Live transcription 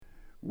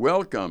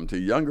Welcome to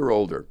Young or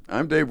Older.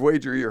 I'm Dave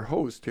Wager, your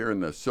host here in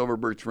the Silver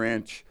Birch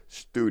Ranch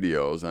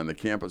studios on the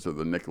campus of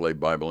the Nicolay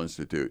Bible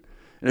Institute.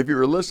 And if you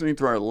were listening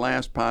to our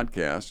last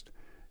podcast,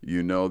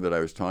 you know that I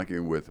was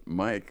talking with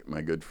Mike,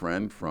 my good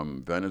friend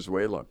from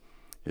Venezuela.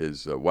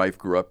 His wife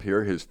grew up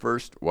here. His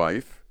first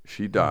wife,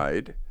 she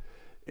died,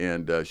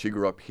 and she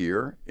grew up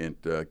here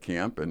at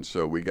camp, and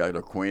so we got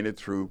acquainted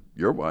through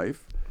your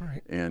wife.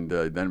 Right. And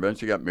then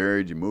eventually got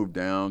married. You moved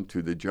down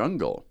to the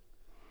jungle.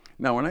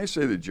 Now, when I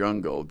say the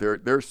jungle,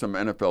 there's some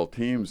NFL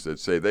teams that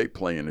say they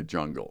play in a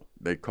jungle.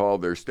 They call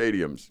their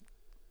stadiums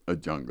a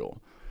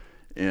jungle.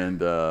 And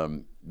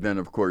then,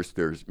 of course,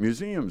 there's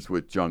museums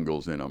with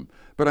jungles in them.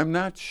 But I'm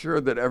not sure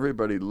that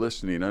everybody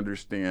listening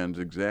understands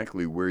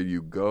exactly where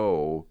you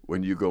go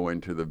when you go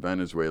into the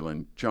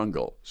Venezuelan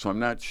jungle. So I'm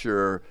not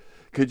sure.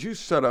 Could you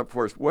set up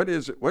for us, what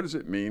does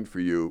it mean for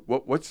you?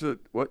 What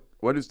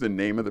is the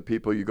name of the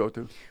people you go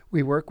to?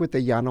 We work with the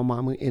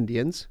Yanomami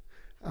Indians.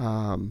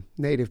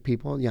 Native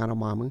people,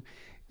 Yanomami.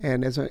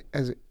 And as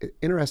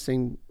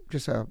interesting,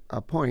 just a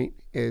point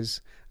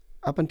is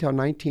up until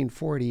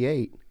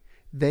 1948,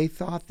 they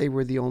thought they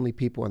were the only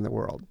people in the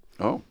world.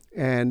 Oh.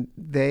 And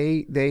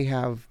they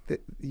have the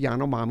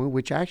Yanomami,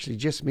 which actually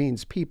just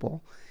means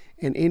people.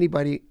 And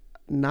anybody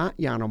not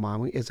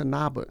Yanomami is a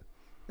Nabu.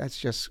 That's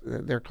just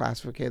their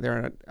classification.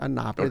 They're a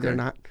Nabu. Okay.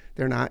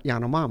 They're not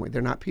Yanomami.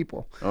 They're not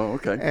people. Oh,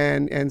 okay.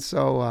 And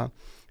so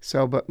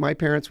but my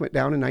parents went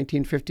down in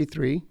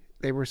 1953.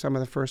 They were some of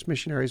the first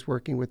missionaries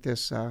working with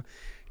this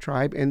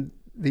tribe, and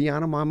the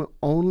Yanomami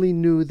only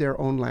knew their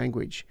own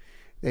language.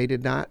 They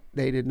did not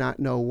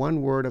know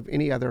one word of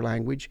any other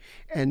language,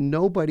 and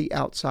nobody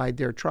outside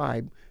their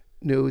tribe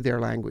knew their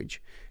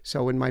language.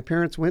 So when my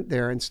parents went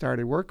there and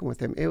started working with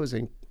them, it was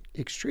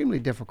extremely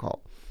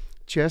difficult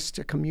just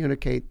to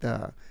communicate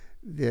the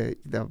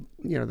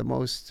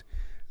most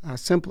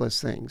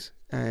simplest things.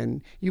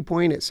 And you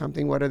point at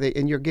something, what are they?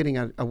 And you're getting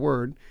a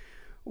word.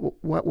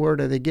 What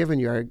word are they giving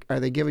you? Are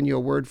they giving you a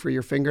word for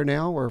your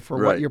fingernail or for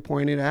what you're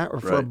pointing at or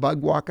for a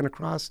bug walking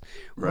across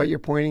what you're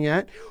pointing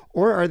at?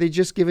 Or are they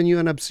just giving you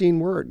an obscene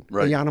word?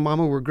 Right. The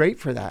Yanomami were great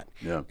for that.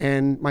 Yeah.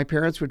 And my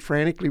parents would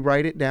frantically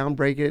write it down,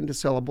 break it into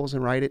syllables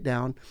and write it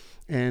down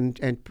and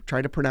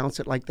try to pronounce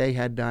it like they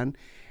had done.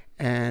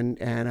 And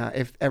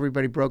if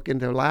everybody broke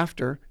into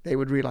laughter, they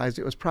would realize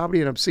it was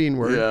probably an obscene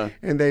word,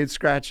 and they'd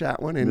scratch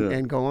that one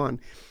and go on.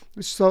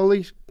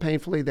 Slowly,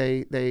 painfully,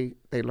 they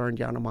learned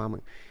Yanomami.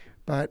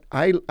 But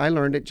I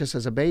learned it just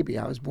as a baby.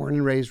 I was born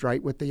and raised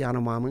right with the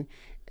Yanomami,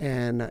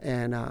 and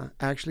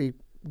actually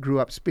grew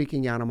up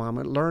speaking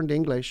Yanomami. Learned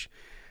English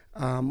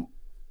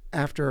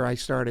after I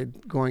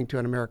started going to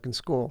an American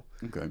school,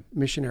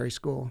 missionary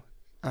school.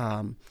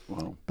 Wow!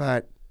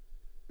 But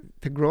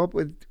to grow up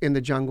in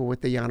the jungle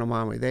with the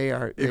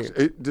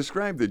Yanomami,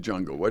 describe the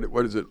jungle.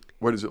 What is it?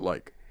 What is it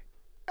like?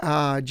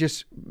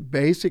 Just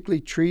basically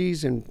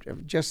trees and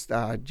just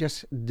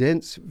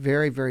dense,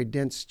 very, very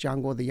dense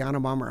jungle. The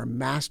Yanomami are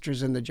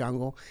masters in the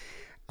jungle.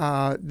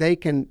 They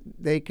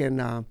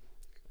can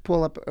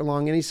pull up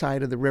along any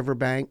side of the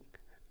riverbank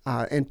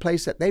in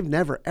place that they've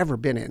never, ever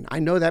been in. I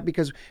know that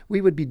because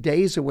we would be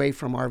days away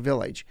from our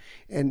village,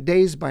 and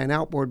days by an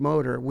outboard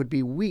motor would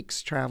be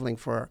weeks traveling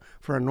for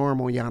a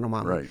normal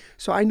Yanomami. Right.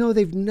 So I know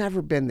they've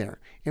never been there.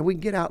 And we can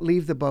get out,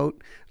 leave the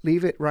boat,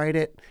 leave it right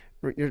at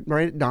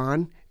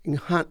dawn, and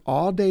hunt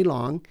all day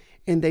long,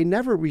 and they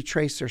never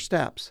retrace their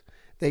steps.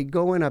 They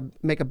go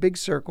make a big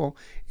circle,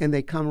 and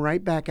they come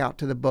right back out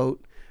to the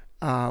boat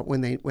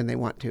when they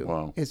want to.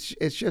 Wow. It's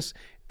just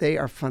they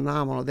are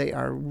phenomenal. They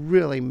are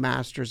really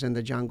masters in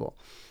the jungle,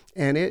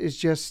 and it is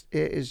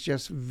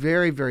just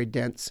very, very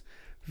dense,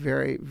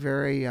 very,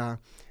 very.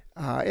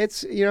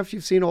 It's if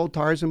you've seen old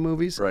Tarzan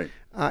movies,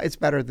 it's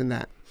better than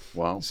that.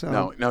 Wow.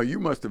 So now you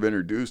must have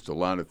introduced a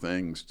lot of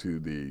things to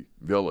the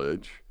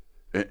village.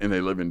 And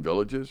they live in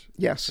villages?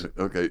 Yes.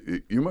 Okay.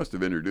 You must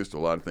have introduced a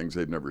lot of things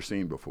they'd never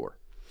seen before.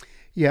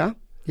 Yeah.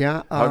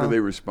 How do they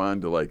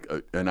respond to like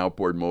an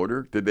outboard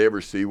motor? Did they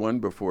ever see one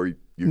before you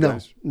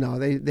guys? No.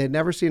 They had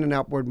never seen an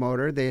outboard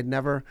motor.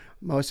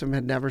 Most of them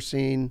had never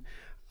seen,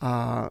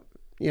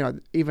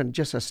 even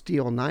just a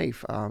steel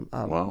knife,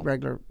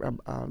 regular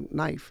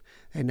knife.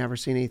 They'd never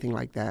seen anything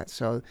like that.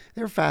 So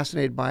they were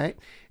fascinated by it.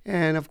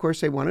 And, of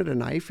course, they wanted a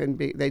knife, and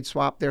they'd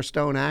swap their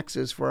stone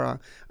axes for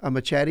a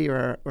machete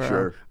or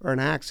an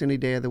axe any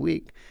day of the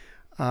week.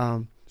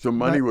 So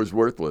money was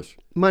worthless.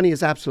 Money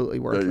is absolutely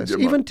worthless,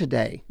 even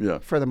today,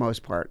 for the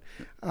most part.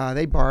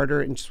 They barter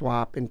and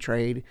swap and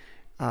trade.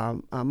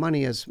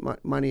 Money is,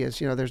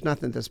 there's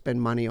nothing to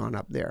spend money on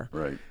up there.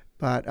 Right.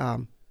 But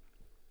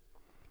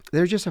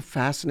they're just a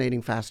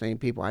fascinating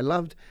people. I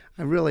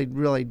really,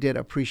 really did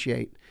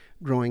appreciate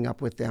growing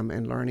up with them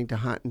and learning to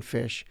hunt and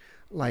fish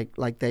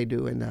like they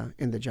do in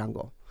the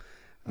jungle.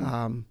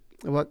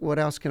 What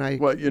else can I?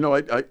 Well,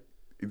 I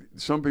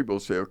some people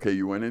say, okay,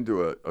 you went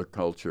into a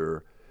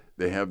culture,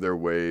 they have their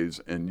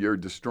ways, and you're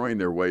destroying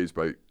their ways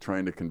by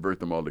trying to convert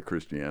them all to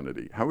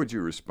Christianity. How would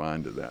you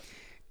respond to that?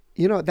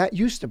 that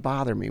used to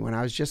bother me when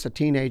I was just a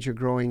teenager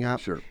growing up.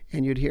 Sure.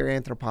 And you'd hear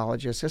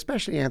anthropologists,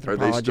 especially Are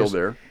anthropologists. they still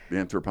there, the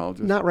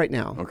anthropologists? Not right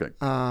now. Okay.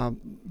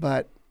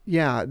 But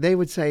yeah, they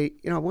would say,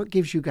 what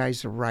gives you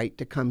guys the right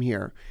to come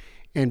here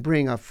and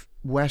bring a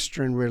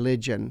Western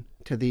religion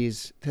to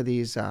these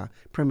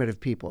primitive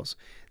peoples?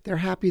 They're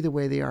happy the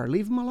way they are.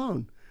 Leave them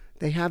alone.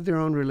 They have their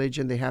own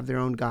religion. They have their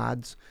own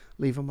gods.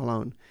 Leave them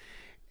alone.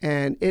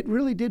 And it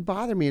really did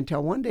bother me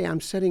until one day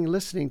I'm sitting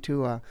listening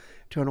to an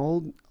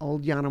old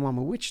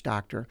Yanomama witch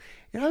doctor,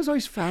 and I was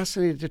always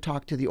fascinated to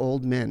talk to the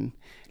old men.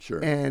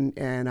 Sure.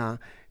 And I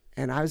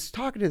was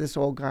talking to this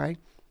old guy,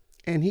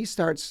 and he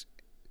starts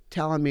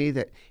telling me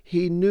that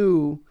he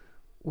knew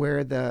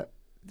where the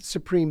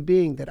supreme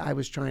being that I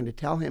was trying to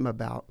tell him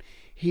about,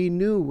 he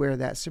knew where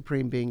that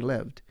supreme being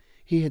lived.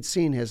 He had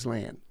seen his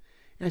land.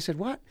 And I said,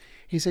 what?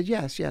 He said,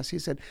 yes. He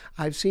said,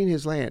 I've seen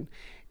his land.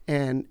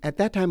 And at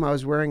that time, I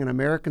was wearing an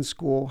American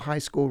high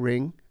school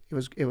ring.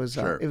 It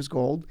was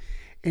gold.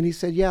 And he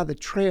said, yeah, the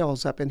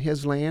trails up in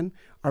his land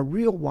are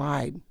real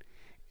wide,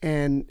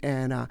 and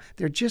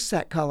they're just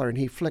that color. And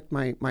he flicked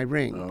my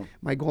ring,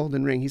 my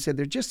golden ring. He said,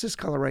 they're just this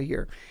color right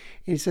here.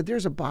 And he said,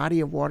 there's a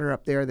body of water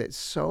up there that's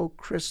so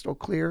crystal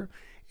clear,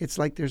 it's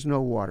like there's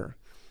no water.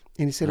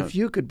 And he said, if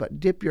you could but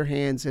dip your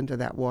hands into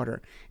that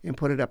water and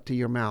put it up to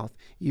your mouth,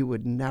 you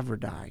would never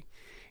die.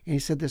 And he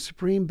said, the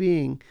Supreme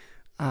Being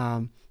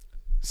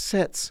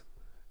sits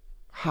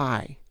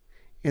high,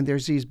 and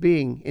there's these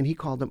beings, and he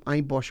called them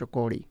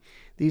Ainboshokori.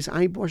 These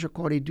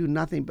Ainboshokori do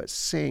nothing but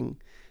sing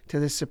to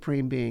the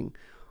Supreme Being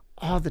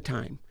all the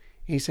time.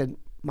 And he said,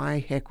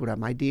 my Hekura,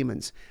 my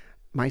demons,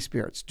 my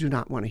spirits do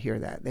not want to hear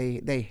that.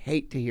 They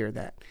hate to hear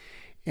that.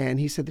 And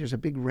he said, there's a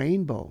big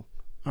rainbow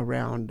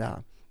around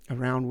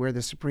where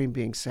the Supreme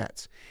Being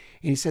sits.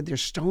 And he said,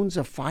 there's stones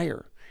of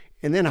fire.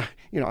 And then I'm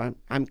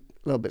a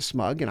little bit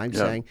smug, and I'm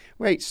saying,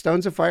 wait,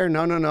 stones of fire?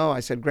 No. I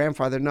said,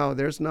 grandfather, no,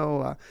 there's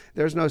no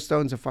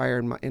stones of fire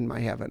in my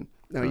heaven.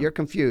 No, you're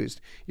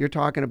confused. You're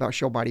talking about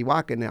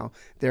Shobariwaka now,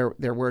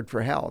 their word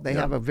for hell. They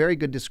have a very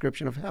good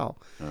description of hell.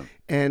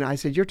 And I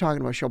said, you're talking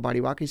about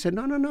Shobariwaka? He said,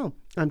 no,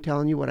 I'm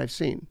telling you what I've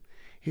seen.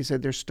 He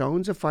said, they're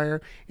stones of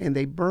fire, and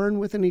they burn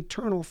with an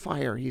eternal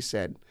fire, he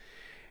said.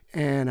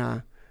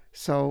 And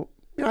so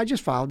I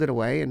just filed it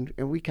away, and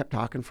we kept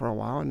talking for a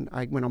while, and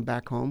I went on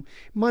back home.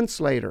 Months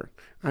later,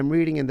 I'm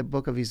reading in the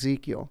book of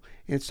Ezekiel,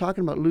 and it's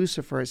talking about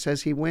Lucifer. It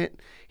says he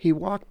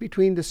walked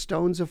between the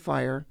stones of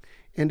fire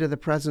into the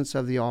presence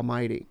of the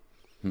Almighty.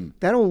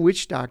 That old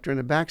witch doctor in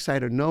the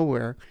backside of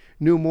nowhere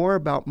knew more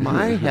about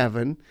my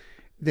heaven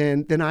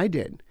than I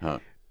did.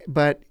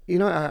 But,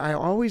 I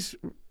always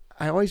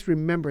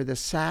remember the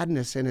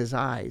sadness in his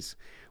eyes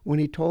when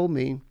he told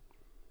me,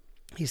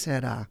 he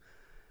said,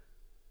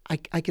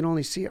 I can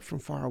only see it from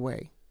far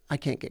away. I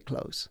can't get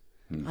close.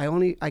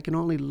 I can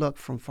only look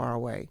from far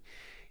away.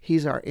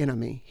 He's our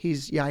enemy.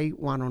 He's Yai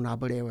Wano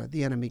Nabarewa,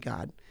 the enemy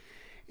god.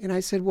 And I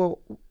said, well,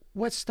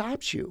 what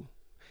stops you?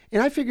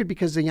 And I figured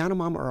because the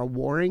Yanomama are a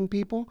warring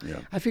people,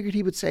 I figured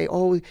he would say,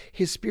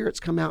 his spirits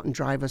come out and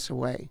drive us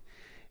away.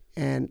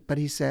 But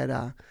he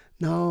said,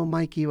 no,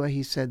 Mike Iwa,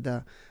 he said,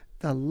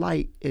 the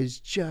light is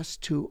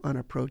just too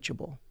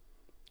unapproachable.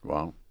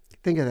 Wow.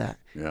 Think of that.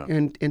 Yeah.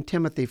 In 1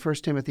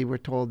 Timothy, we're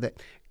told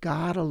that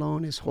God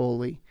alone is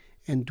holy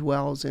and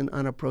dwells in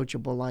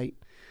unapproachable light.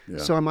 Yeah.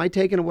 So am I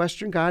taking a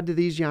Western God to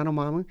these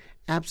Yanomami?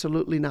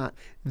 Absolutely not.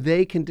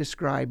 They can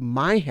describe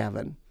my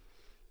heaven,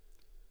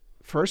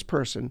 first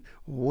person,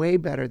 way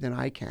better than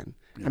I can.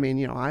 Yeah. I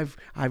mean,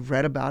 I've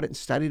read about it and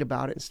studied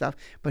about it and stuff,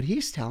 but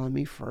he's telling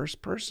me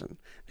first person.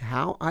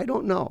 How? I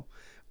don't know.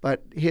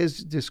 But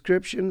his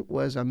description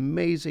was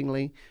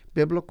amazingly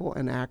biblical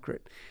and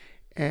accurate.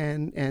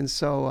 And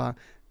so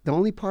the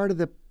only part of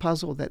the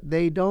puzzle that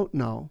they don't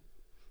know,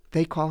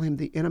 they call him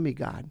the enemy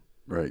God.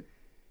 Right.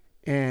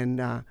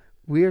 And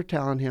we're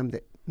telling him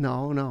that,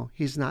 no,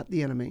 he's not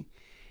the enemy.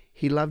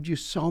 He loved you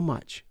so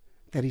much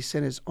that he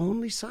sent his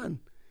only son.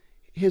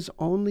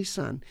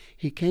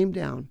 He came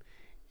down,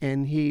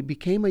 and he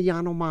became a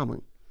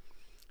Yanomami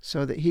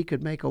so that he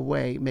could make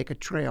a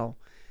trail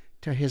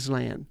to his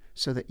land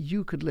so that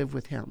you could live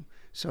with him.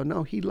 So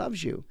no, he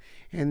loves you,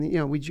 and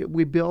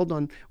we build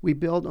on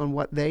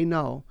what they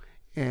know,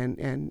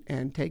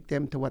 and take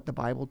them to what the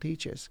Bible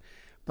teaches.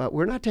 But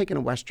we're not taking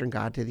a Western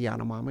God to the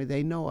Yanomami.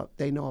 They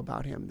know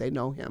about him. They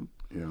know him.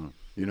 Yeah,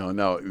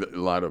 now a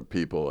lot of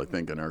people, I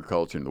think, in our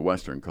culture, in the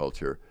Western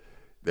culture,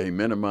 they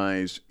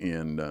minimize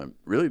and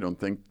really don't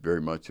think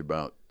very much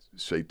about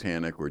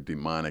satanic or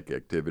demonic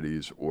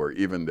activities or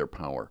even their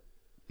power.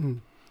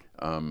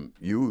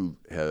 You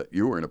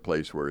were in a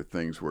place where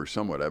things were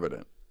somewhat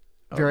evident.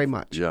 Very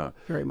much. Yeah.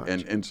 Very much.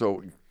 And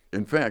so,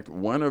 in fact,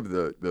 one of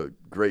the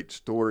great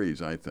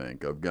stories, I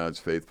think, of God's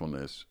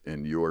faithfulness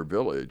in your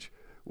village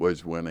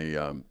was when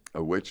a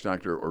witch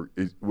doctor,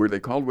 were they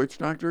called witch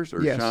doctors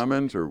or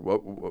shamans or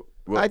what?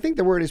 I think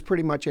the word is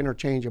pretty much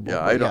interchangeable.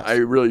 Yeah, I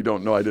really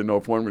don't know. I didn't know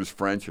if one was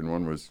French and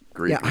one was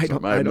Greek. Yeah, I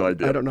have no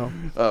idea. I don't know.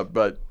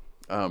 But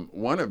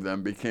one of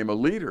them became a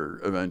leader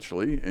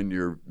eventually in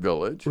your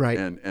village, right.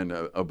 and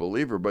a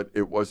believer, but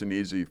it wasn't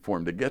easy for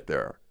him to get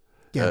there.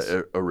 Yes.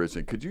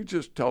 Originally. Could you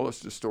just tell us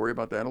the story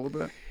about that a little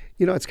bit?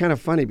 You know, it's kind of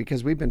funny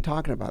because we've been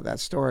talking about that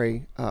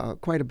story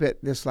quite a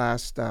bit this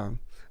last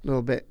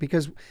little bit,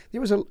 because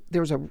there was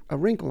a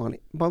wrinkle on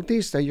it.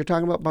 Bautista, you're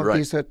talking about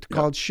Bautista, Right.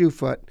 called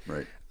Shoefoot,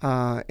 Right.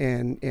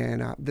 and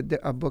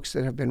the books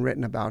that have been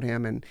written about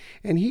him,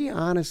 and he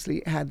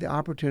honestly had the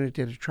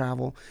opportunity to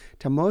travel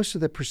to most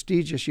of the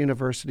prestigious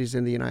universities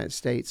in the United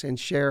States and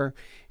share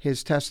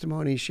his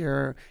testimony,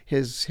 share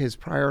his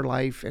prior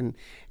life, and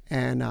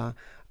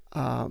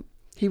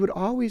he would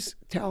always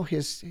tell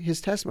his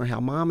testimony,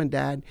 how mom and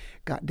dad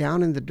got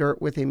down in the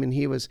dirt with him, and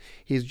he was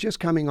just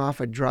coming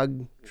off a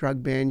drug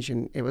binge,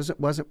 and it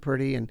wasn't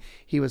pretty, and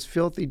he was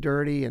filthy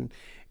dirty, and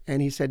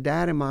he said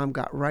dad and mom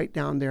got right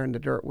down there in the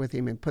dirt with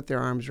him and put their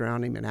arms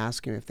around him and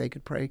asked him if they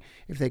could pray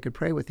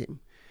with him,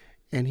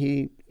 and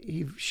he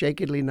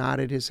shakily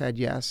nodded his head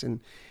yes,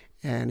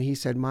 and he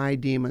said my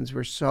demons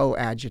were so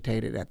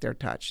agitated at their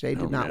touch, they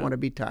did not want to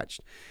be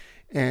touched,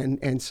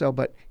 and so,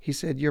 but he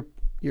said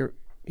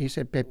he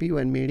said,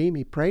 Pepillo and Miriam,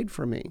 he prayed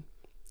for me.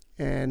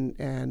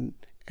 And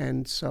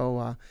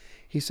so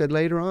he said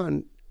later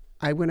on,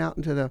 I went out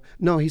into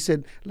he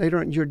said later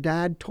on, your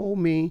dad told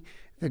me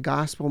the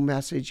gospel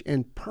message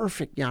in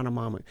perfect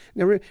Yanomami.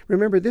 Now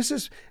remember, this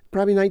is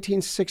probably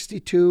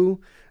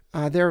 1962.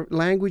 Their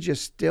language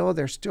is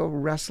they're still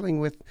wrestling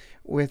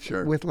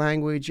with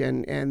language,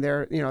 and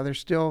they're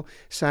still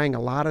saying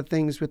a lot of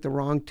things with the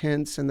wrong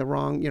tense and the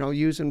wrong,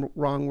 using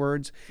wrong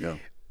words. Yeah.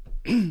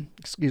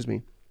 Excuse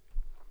me.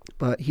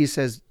 But he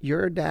says,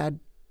 your dad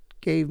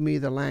gave me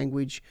the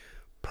language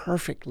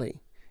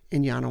perfectly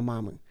in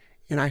Yanomami.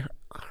 And I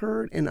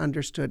heard and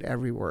understood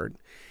every word.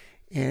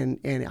 And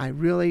I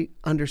really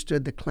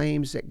understood the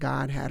claims that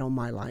God had on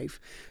my life.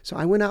 So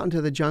I went out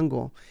into the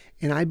jungle,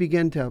 and I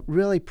began to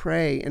really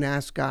pray and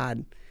ask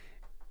God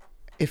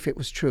if it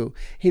was true.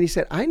 And he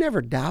said, I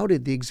never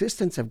doubted the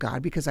existence of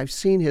God because I've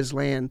seen his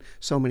land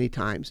so many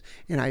times.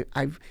 And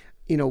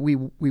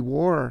we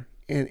war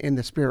in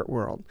the spirit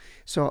world.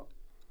 So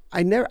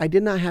I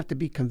did not have to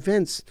be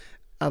convinced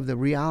of the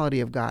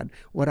reality of God.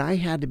 What I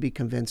had to be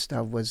convinced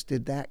of was,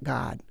 did that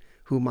God,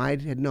 whom I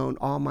had known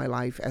all my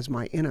life as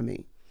my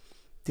enemy,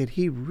 did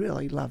he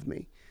really love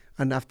me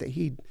enough that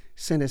he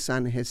sent his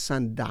son, and his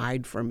son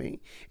died for me,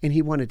 and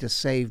he wanted to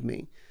save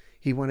me.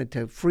 He wanted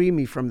to free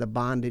me from the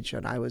bondage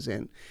that I was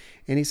in.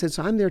 And he said,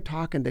 so I'm there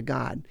talking to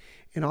God,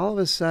 and all of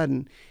a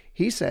sudden,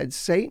 he said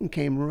Satan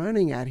came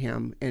running at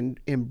him and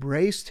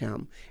embraced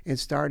him and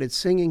started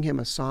singing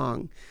him a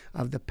song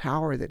of the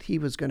power that he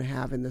was going to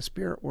have in the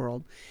spirit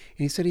world.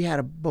 And he said he had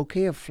a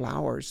bouquet of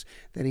flowers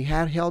that he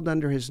had held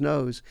under his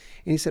nose.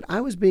 And he said,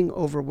 I was being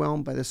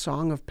overwhelmed by the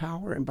song of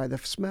power and by the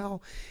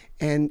smell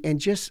and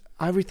just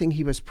everything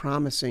he was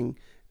promising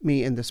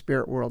me in the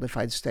spirit world if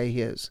I'd stay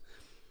his.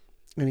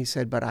 And he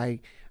said, but I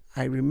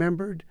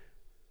remembered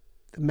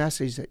the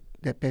message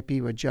that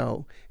Pepillo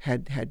Joe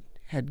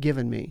had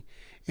given me.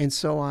 And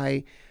so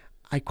I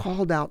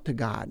called out to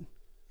God.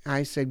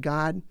 I said,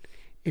 God,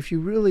 if you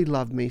really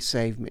love me,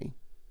 save me.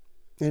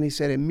 And he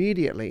said,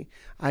 immediately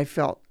I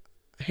felt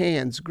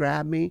hands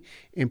grab me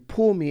and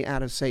pull me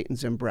out of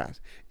Satan's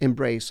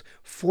embrace,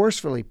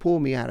 forcefully pull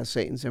me out of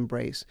Satan's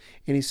embrace.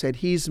 And he said,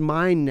 he's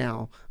mine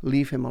now,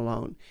 leave him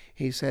alone.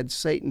 He said,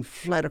 Satan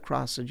fled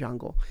across the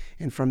jungle.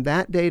 And from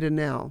that day to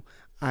now,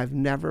 I've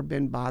never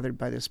been bothered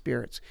by the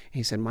spirits.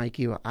 He said,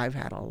 Mikey, I've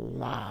had a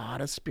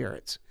lot of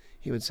spirits.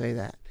 He would say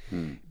that.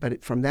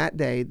 But from that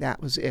day,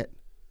 that was it.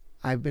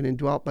 I've been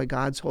indwelt by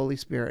God's Holy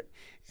Spirit,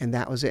 and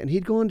that was it. And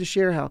he'd go on to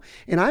share how,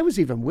 and I was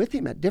even with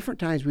him at different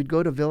times. We'd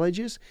go to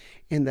villages,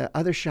 and the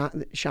other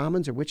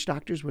shamans or witch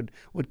doctors would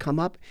come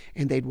up,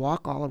 and they'd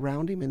walk all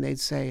around him, and they'd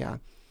say,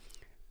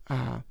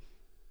 are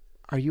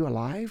you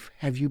alive?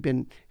 Are you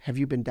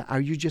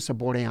just a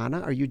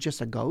Boreana? Are you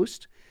just a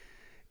ghost?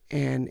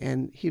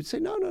 And he'd say,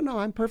 no,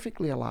 I'm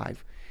perfectly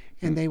alive.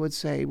 And they would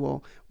say,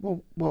 well,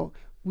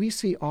 we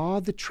see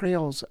all the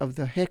trails of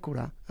the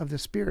hekura, of the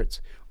spirits,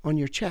 on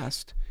your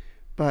chest,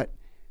 but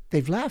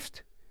they've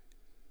left.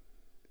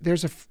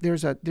 There's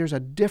a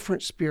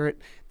different spirit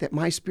that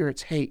my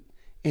spirits hate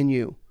in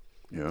you.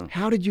 Yeah.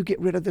 How did you get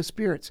rid of the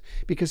spirits?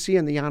 Because see,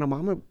 in the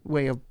Yanomami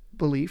way of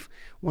belief,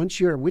 once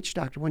you're a witch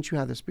doctor, once you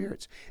have the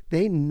spirits,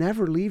 they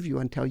never leave you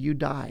until you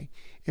die.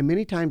 And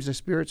many times the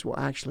spirits will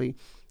actually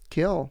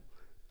kill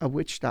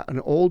an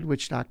old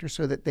witch doctor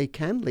so that they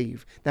can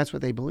leave. That's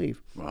what they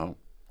believe. Wow.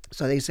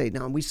 So they say,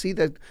 no, we see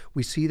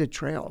the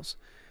trails.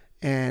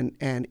 And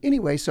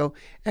anyway, so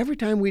every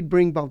time we'd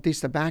bring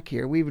Bautista back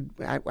here,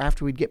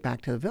 after we'd get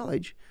back to the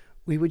village,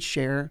 we would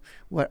share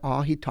what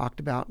all he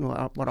talked about and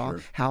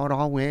how it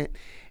all went.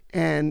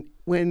 And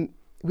when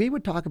we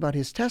would talk about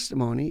his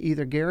testimony,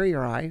 either Gary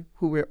or I,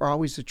 who were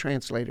always the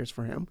translators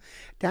for him,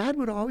 Dad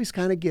would always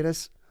kind of get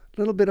us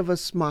a little bit of a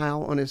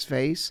smile on his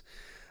face,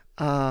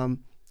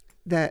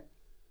 that,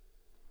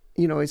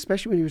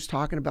 especially when he was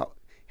talking about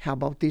how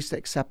Bautista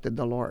accepted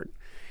the Lord.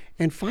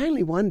 And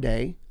finally one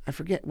day, I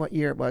forget what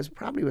year it was,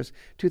 probably was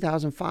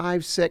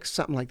 2005, 6,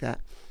 something like that.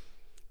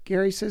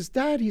 Gary says,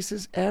 Dad, he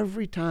says,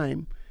 every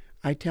time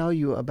I tell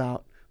you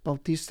about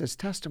Bautista's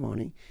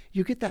testimony,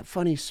 you get that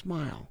funny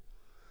smile.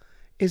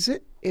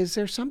 Is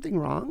there something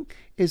wrong?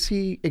 Is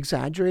he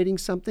exaggerating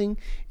something?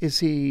 Is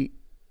he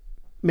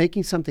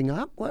making something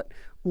up?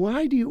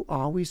 Why do you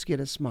always get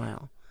a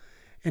smile?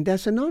 And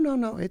Dad said,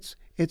 no,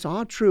 it's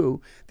all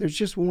true. There's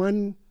just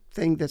one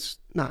thing that's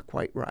not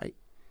quite right.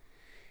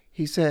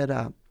 He said,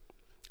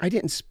 I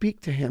didn't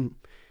speak to him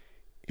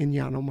in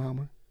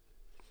Yanomama.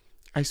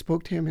 I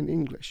spoke to him in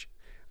English.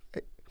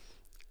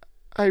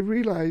 I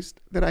realized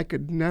that I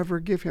could never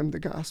give him the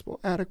gospel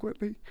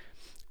adequately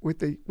with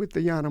the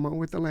Yanomama,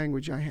 with the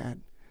language I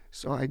had.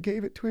 So I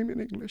gave it to him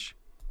in English.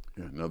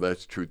 Yeah, no,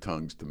 that's true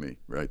tongues to me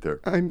right there.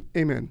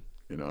 Amen.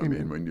 You know, Amen. I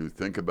mean, when you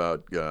think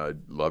about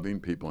God loving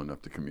people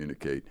enough to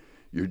communicate,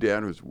 your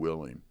dad was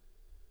willing,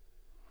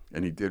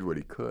 and he did what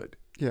he could.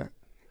 Yeah.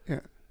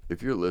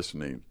 If you're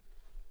listening,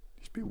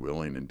 just be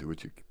willing and do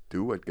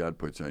what God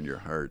puts on your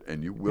heart,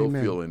 and you will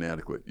Amen. feel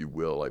inadequate. You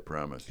will, I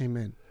promise.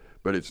 Amen.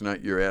 But it's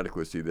not your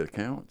adequacy that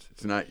counts.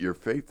 It's not your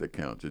faith that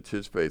counts. It's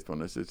His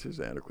faithfulness. It's His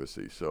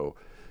adequacy. So,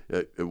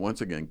 once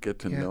again, get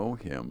to know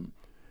Him,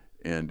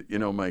 and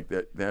Mike,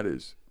 that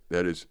is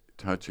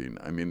touching.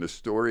 I mean, the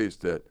stories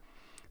that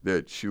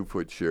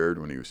Shoefoot shared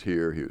when he was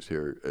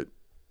here at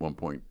one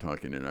point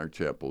talking in our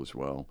chapel as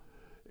well,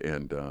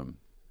 and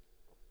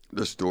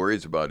the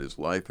stories about his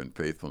life and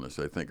faithfulness,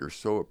 I think, are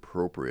so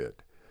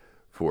appropriate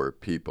for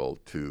people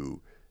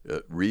to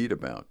read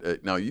about.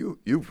 Now,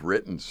 you've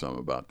written some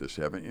about this,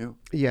 haven't you?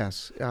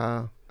 Yes.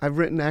 I've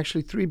written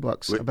actually 3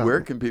 books about Where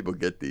it. can people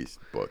get these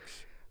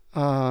books?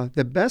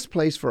 The best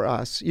place for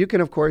us, you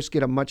can, of course,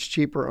 get them much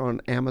cheaper on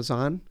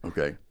Amazon.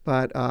 Okay.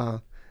 But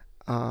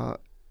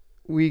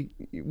we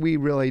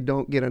really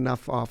don't get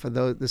enough off of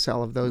the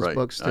sale of those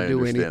books to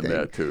do anything. I understand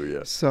that too,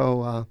 yes.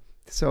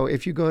 So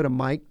if you go to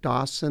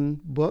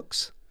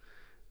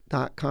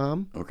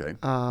MikeDawsonBooks.com, Okay.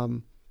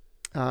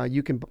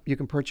 you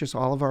can purchase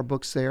all of our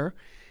books there,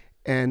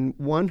 and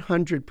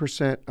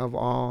 100% of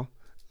all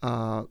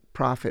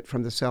profit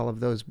from the sale of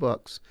those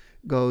books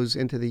goes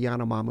into the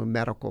Yanomama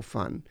Medical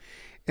Fund.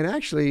 And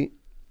actually,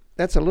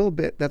 that's a little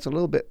bit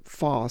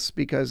false,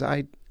 because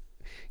if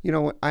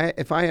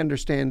I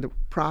understand the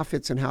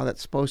profits and how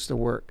that's supposed to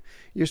work,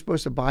 you're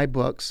supposed to buy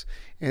books,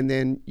 and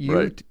then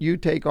you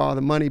take all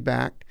the money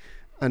back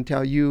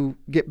until you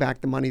get back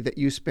the money that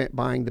you spent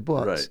buying the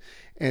books, Right.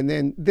 and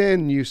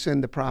then you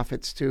send the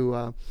profits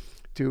to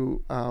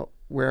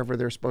wherever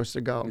they're supposed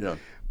to go. Yeah.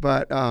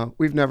 But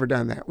we've never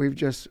done that.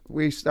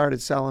 We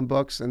started selling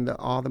books, and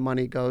all the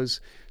money goes.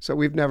 So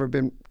we've never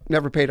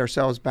paid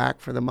ourselves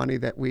back for the money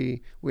that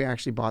we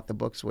actually bought the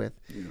books with.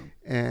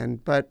 Yeah.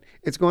 But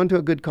it's going to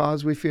a good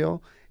cause, we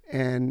feel,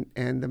 and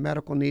the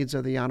medical needs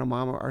of the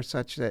Yanomama are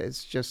such that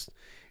it's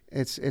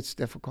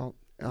difficult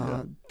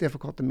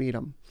difficult to meet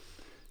them.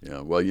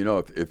 Yeah, well,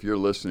 if you're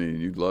listening and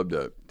you'd love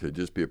to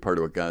just be a part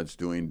of what God's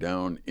doing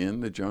down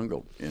in the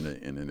jungle,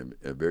 in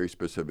a very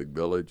specific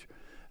village,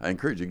 I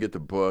encourage you to get the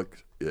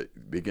book,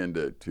 begin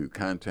to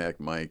contact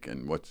Mike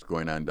and what's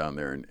going on down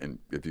there, and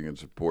if you can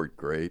support,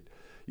 great.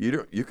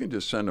 You can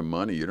just send him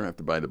money. You don't have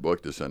to buy the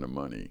book to send him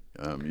money.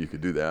 You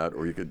could do that,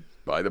 or you could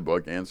buy the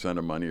book and send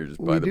him money, or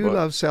just buy the book. We do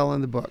love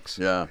selling the books.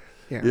 Yeah.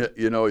 Yeah.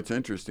 It's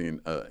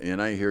interesting,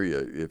 and I hear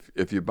you.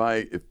 If you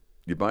buy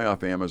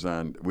off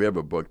Amazon, we have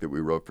a book that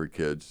we wrote for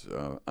kids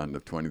on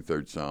the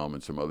 23rd Psalm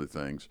and some other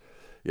things.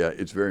 Yeah,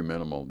 it's very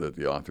minimal that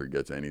the author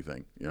gets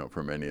anything,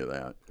 from any of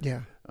that.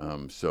 Yeah.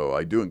 So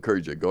I do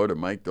encourage you, go to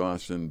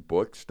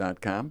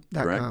MikeDawsonBooks.com,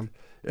 correct? .com.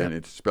 And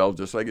it's spelled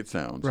just like it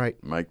sounds. Right.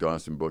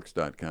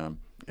 MikeDawsonBooks.com,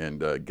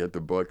 and get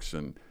the books.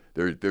 And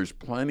there's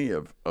plenty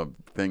of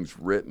things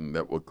written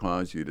that will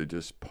cause you to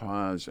just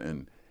pause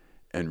and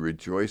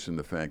rejoice in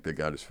the fact that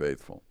God is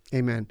faithful.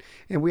 Amen.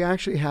 And we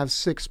actually have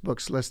 6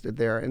 books listed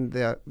there. And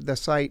the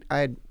site, I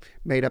had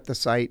made up the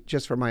site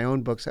just for my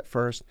own books at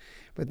first,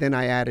 but then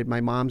I added my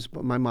mom's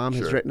book. My mom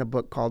has written a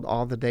book called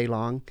All the Day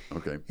Long.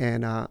 Okay.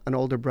 And an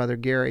older brother,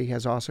 Gary,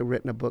 has also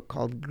written a book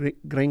called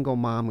Gringo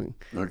Mamu,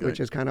 which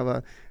is kind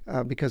of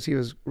because he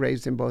was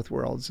raised in both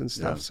worlds and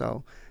stuff. Yeah.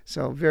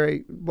 So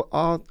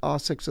all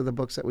 6 of the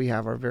books that we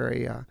have are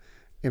very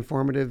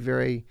informative,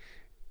 very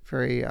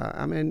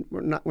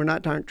we're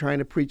not trying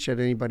to preach at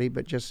anybody,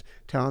 but just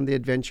telling the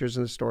adventures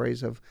and the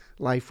stories of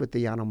life with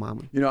the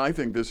Yanomama. I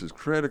think this is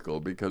critical,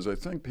 because I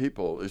think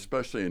people,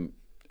 especially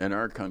in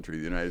our country,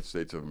 the United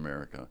States of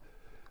America,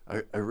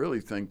 I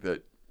really think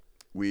that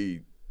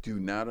we do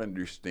not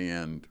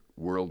understand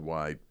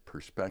worldwide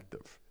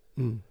perspective.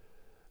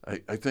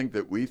 I think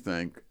that we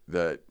think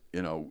that,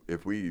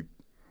 if we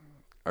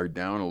are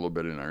down a little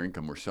bit in our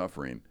income, we're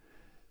suffering.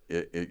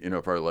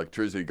 If our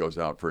electricity goes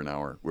out for an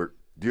hour,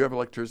 do you have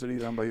electricity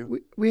down by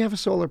you? We have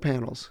solar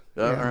panels.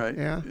 All right.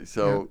 Yeah.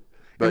 So,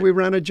 But, and we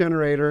run a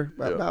generator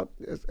about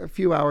a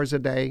few hours a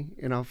day,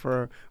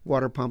 for a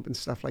water pump and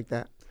stuff like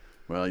that.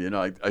 Well,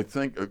 I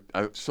think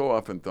I've so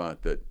often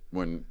thought that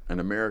when an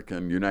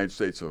American, United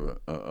States of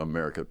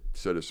America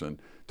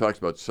citizen talks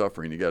about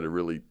suffering, you got to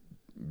really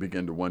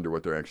begin to wonder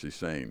what they're actually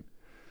saying.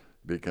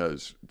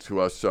 because to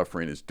us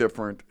suffering is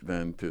different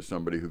than to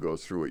somebody who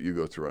goes through what you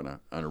go through on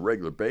a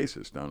regular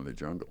basis down in the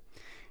jungle.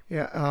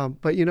 Yeah,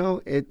 but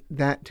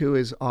that too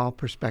is all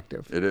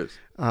perspective. It is.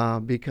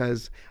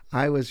 Because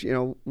I was,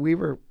 we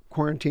were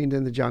quarantined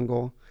in the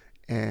jungle,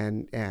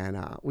 and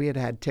we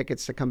had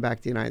tickets to come back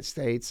to the United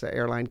States. The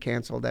airline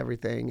canceled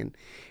everything,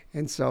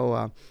 and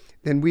so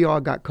then we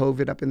all got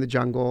COVID up in the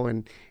jungle,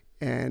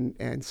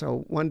 and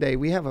so one day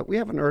we have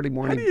an early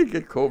morning. How do you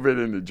get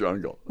COVID in the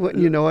jungle? Well,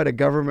 you know what? A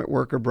government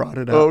worker brought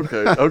it up.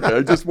 Okay.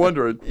 I just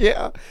wondered.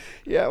 Yeah,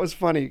 it was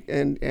funny,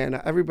 and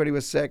everybody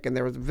was sick, and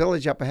there was a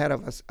village up ahead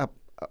of us,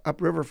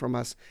 upriver from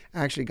us,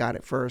 actually got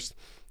it first,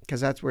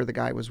 because that's where the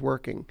guy was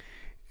working,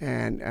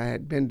 and I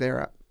had been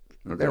there.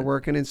 They're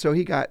working, and so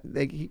he got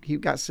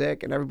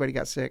sick, and everybody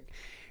got sick,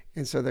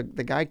 and so the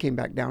guy came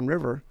back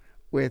downriver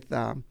with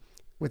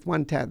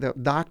one the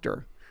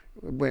doctor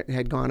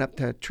had gone up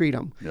to treat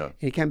him. Yeah. And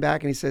he came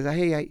back and he says,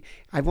 "Hey,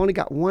 I've only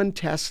got one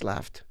test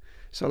left,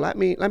 so let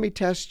me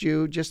test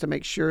you just to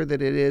make sure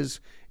that it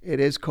is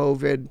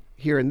COVID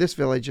here in this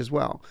village as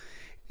well."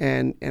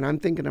 And I'm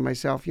thinking to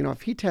myself,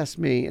 if he tests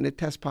me and it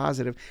tests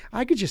positive,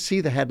 I could just see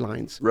the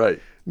headlines.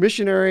 Right.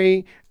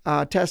 Missionary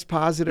test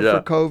positive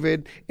for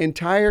COVID,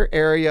 entire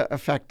area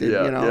affected,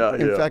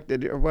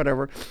 infected or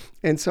whatever.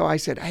 And so I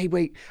said, hey,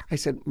 wait. I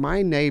said,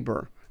 my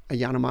neighbor, a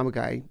Yanomami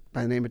guy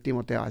by the name of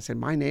Timoteo, I said,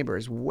 my neighbor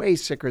is way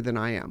sicker than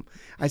I am.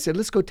 I said,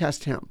 let's go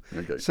test him.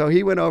 Okay. So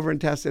he went over and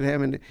tested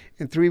him,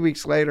 and 3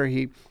 weeks later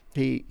he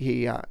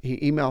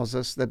emails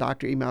us, the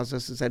doctor emails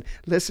us and said,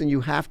 listen,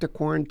 you have to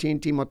quarantine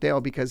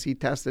Timoteo because he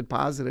tested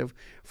positive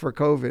for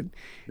COVID.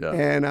 Yeah.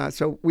 And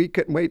so we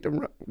couldn't wait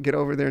to get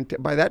over there. And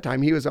by that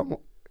time,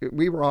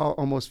 we were all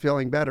almost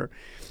feeling better.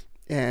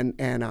 And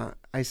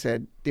I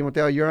said,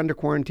 Timoteo, you're under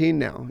quarantine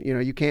now.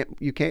 You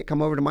can't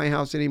come over to my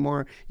house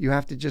anymore. You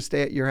have to just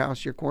stay at your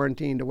house. You're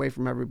quarantined away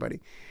from everybody.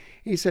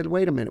 He said,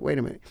 wait a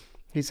minute.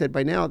 He said,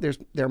 by now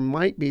there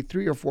might be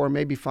 3 or 4,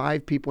 maybe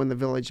 5 people in the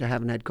village that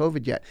haven't had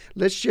COVID yet.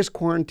 Let's just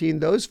quarantine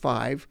those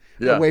 5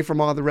 away from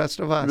all the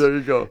rest of us. There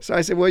you go. So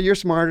I said, well, you're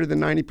smarter than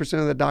 90%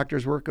 of the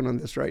doctors working on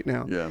this right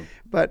now. Yeah.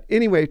 But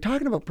anyway,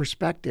 talking about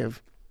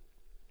perspective,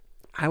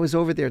 I was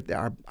over there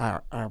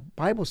at our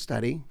Bible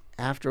study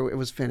after it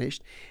was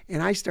finished,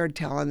 and I started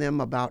telling them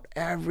about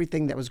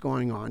everything that was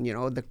going on,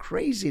 the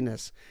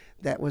craziness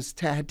that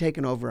had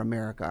taken over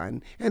America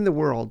and the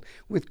world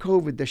with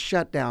COVID, the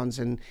shutdowns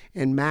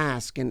and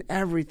masks and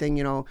everything,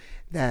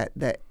 that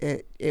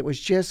it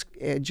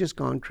had just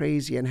gone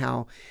crazy, and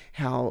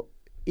how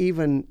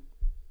even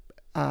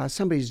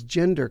somebody's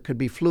gender could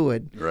be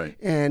fluid. Right.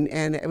 And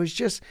it was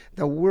just,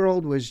 the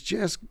world was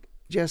just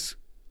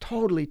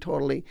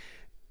totally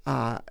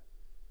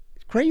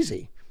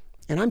crazy.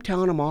 And I'm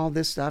telling him all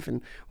this stuff,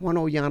 and one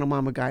old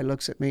Yanomami guy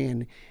looks at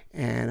me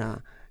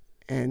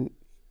and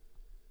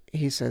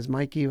he says,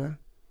 Mike Iwa,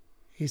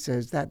 he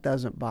says, that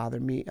doesn't bother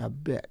me a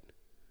bit.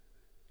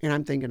 And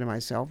I'm thinking to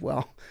myself,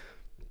 well,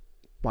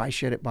 why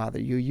should it bother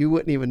you? You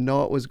wouldn't even know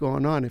what was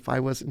going on if I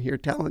wasn't here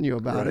telling you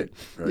about it.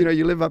 Right.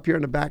 You live up here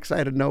in the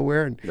backside of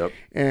nowhere,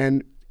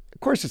 and of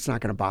course it's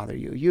not going to bother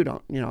you.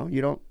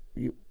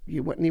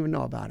 You wouldn't even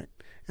know about it.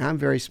 And I'm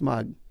very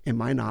smug in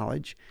my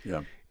knowledge.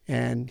 Yeah.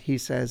 And he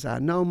says,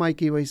 no,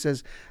 Mikey, he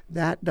says,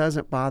 that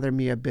doesn't bother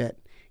me a bit.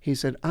 He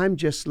said, I'm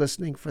just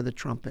listening for the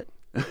trumpet.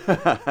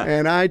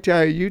 And I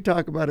tell you,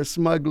 talk about a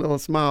smug little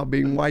smile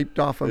being wiped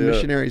off a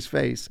missionary's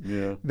face.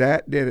 Yeah.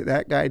 That did it.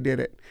 That guy did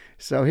it.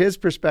 So his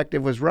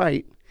perspective was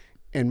right,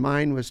 and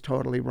mine was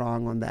totally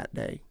wrong on that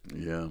day.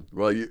 Yeah.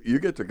 Well, you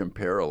get to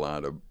compare a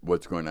lot of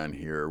what's going on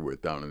here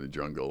with down in the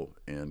jungle.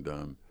 And,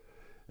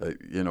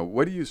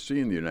 what do you see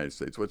in the United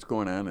States? What's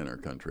going on in our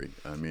country?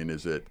 I mean,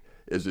 is it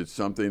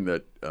something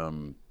that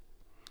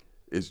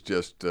is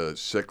just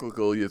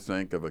cyclical, you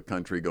think, of a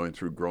country going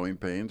through growing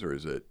pains, or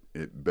is it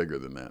bigger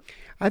than that?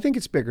 I think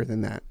it's bigger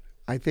than that.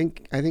 I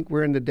think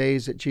we're in the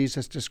days that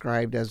Jesus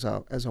described as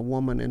a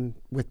woman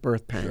with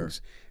birth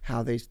pangs,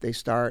 how they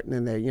start and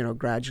then they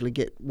gradually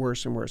get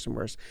worse and worse and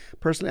worse.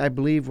 Personally, I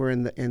believe we're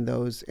in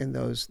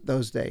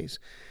those days.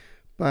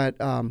 But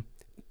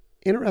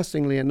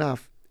interestingly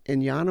enough,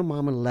 in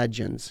Yanomami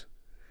legends,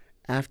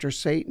 after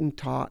Satan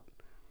taught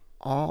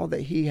all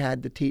that he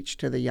had to teach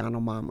to the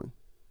Yanomami,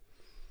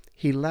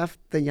 he left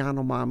the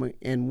Yanomami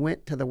and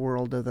went to the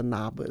world of the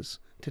Nabas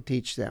to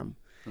teach them.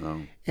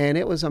 Oh. And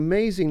it was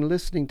amazing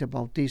listening to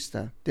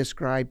Bautista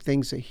describe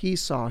things that he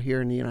saw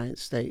here in the United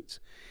States.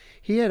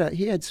 He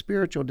had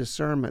spiritual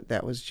discernment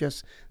that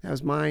was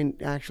mine.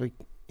 Actually,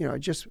 it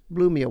just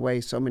blew me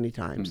away so many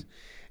times.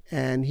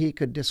 And he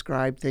could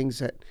describe things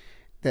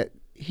that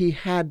he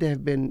had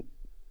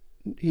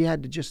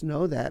to just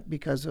know that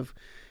because of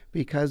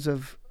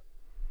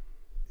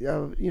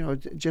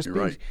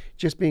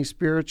just being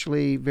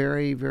spiritually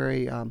very,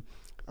 very.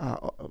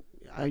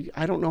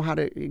 I don't know how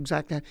to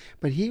exact that,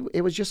 but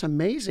it was just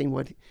amazing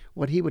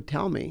what he would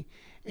tell me,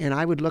 and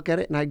I would look at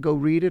it and I'd go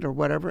read it or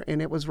whatever, and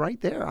it was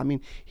right there. I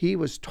mean, he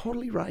was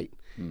totally right.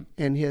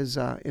 in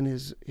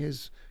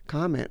his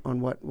comment on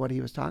what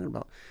he was talking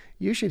about.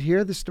 You should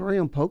hear the story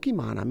on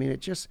Pokemon. I mean,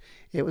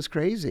 it was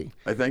crazy.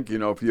 I think,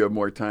 if you have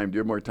more time, do you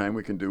have more time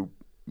we can do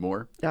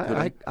more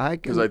today?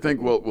 Because I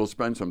think we'll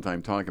spend some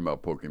time talking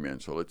about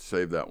Pokemon, so let's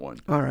save that one.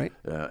 All right.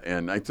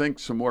 And I think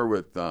some more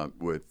with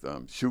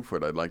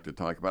Shoefoot I'd like to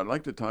talk about. I'd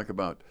like to talk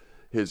about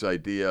his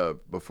idea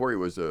before he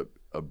was a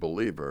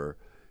believer,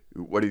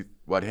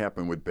 what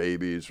happened with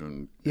babies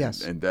and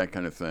that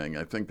kind of thing.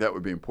 I think that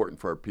would be important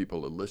for our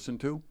people to listen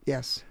to.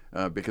 Yes.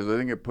 Because I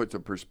think it puts a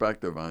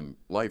perspective on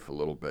life a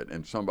little bit.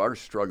 And some of our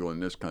struggle in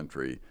this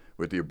country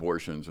with the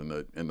abortions and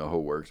the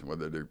whole works and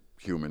whether they're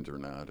humans or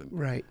not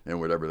and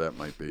whatever that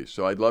might be.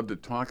 So I'd love to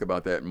talk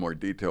about that in more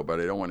detail, but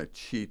I don't want to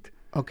cheat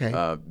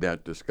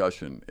that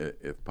discussion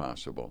if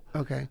possible.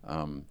 Okay.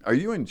 Are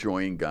you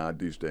enjoying God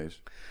these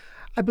days?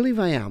 I believe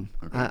I am.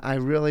 Okay. I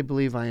really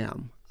believe I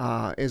am.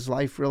 Is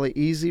life really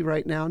easy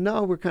right now?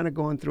 No, we're kind of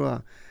going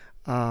through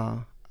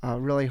a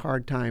really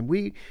hard time.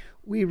 We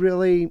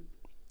really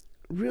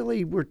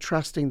were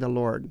trusting the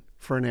Lord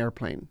for an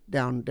airplane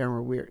down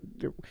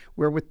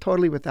where we're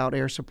totally without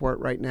air support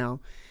right now,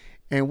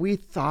 and we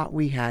thought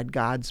we had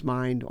God's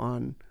mind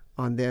on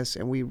this,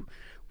 and we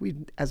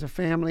as a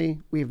family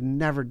we've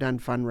never done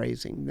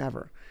fundraising,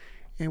 never,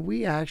 and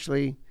we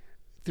actually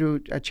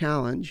through a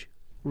challenge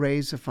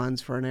raise the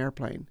funds for an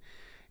airplane.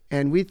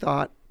 And we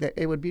thought that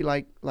it would be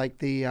like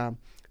the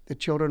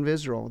children of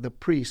Israel, the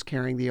priests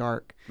carrying the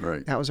ark.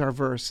 Right. That was our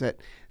verse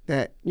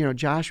that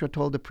Joshua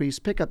told the priests,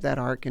 pick up that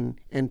ark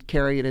and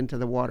carry it into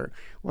the water.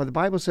 Well, the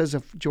Bible says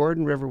the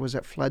Jordan River was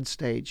at flood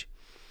stage.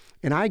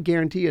 And I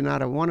guarantee you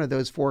not one of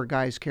those four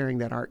guys carrying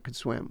that ark could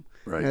swim.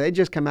 Right. They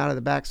just come out of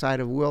the backside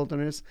of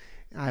wilderness.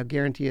 I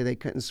guarantee you they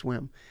couldn't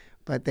swim.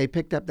 But they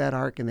picked up that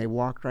ark and they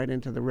walked right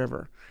into the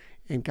river.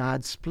 And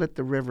God split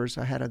the rivers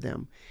ahead of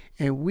them.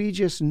 And we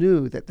just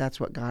knew that that's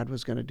what God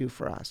was going to do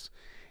for us.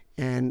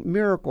 And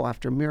miracle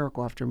after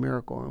miracle after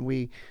miracle. And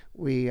we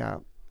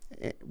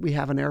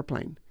have an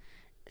airplane.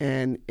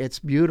 And it's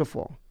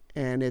beautiful.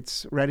 And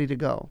it's ready to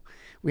go.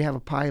 We have a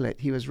pilot.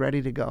 He was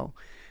ready to go.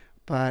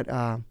 But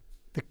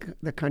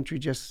the country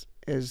just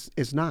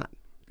is not.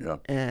 Yeah.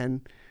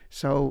 And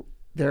so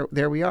there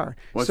we are.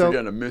 Once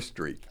again, a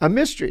mystery. A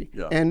mystery.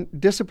 Yeah. And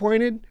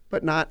disappointed,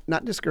 but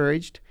not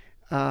discouraged.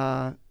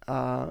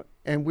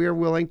 And we're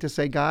willing to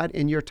say, God,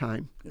 in your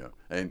time. Yeah,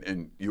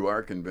 and you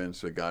are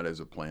convinced that God has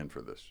a plan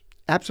for this.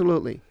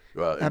 Absolutely.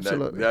 Well,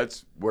 absolutely.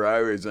 That's where I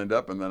always end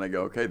up, and then I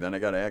go, okay, then I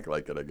got to act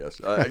like it, I guess.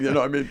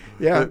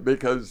 Yeah.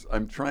 Because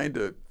I'm trying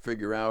to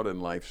figure out in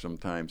life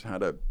sometimes how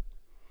to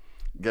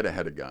get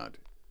ahead of God.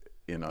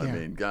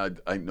 God,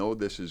 I know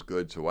this is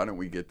good, so why don't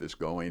we get this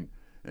going?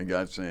 And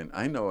God's saying,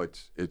 I know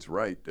it's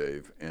right,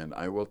 Dave, and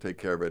I will take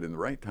care of it in the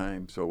right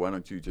time, so why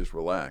don't you just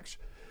relax?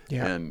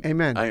 Yeah. And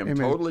Amen. I am Amen.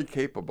 totally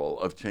capable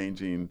of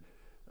changing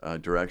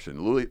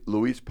direction.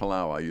 Luis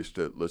Palau, I used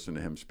to listen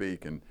to him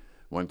speak, and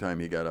one time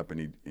he got up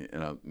and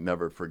I'll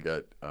never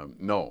forget.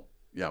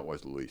 It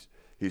was Luis.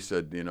 He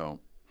said,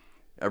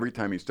 every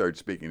time he started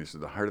speaking, he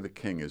said, the heart of the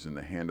king is in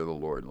the hand of the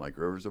Lord, and like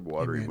rivers of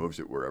water, Amen. He moves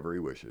it wherever he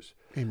wishes.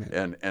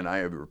 Amen. And I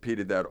have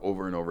repeated that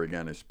over and over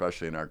again,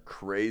 especially in our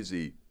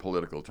crazy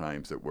political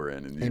times that we're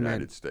in the Amen.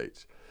 United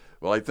States.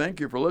 Well, I thank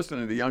you for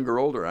listening to Young or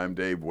Older. I'm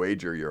Dave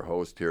Wager, your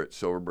host here at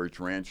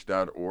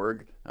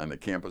silverbirchranch.org on the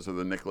campus of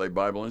the Nicolet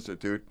Bible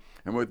Institute.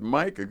 And with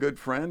Mike, a good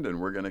friend, and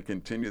we're going to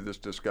continue this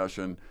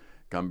discussion.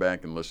 Come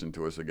back and listen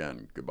to us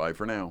again. Goodbye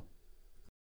for now.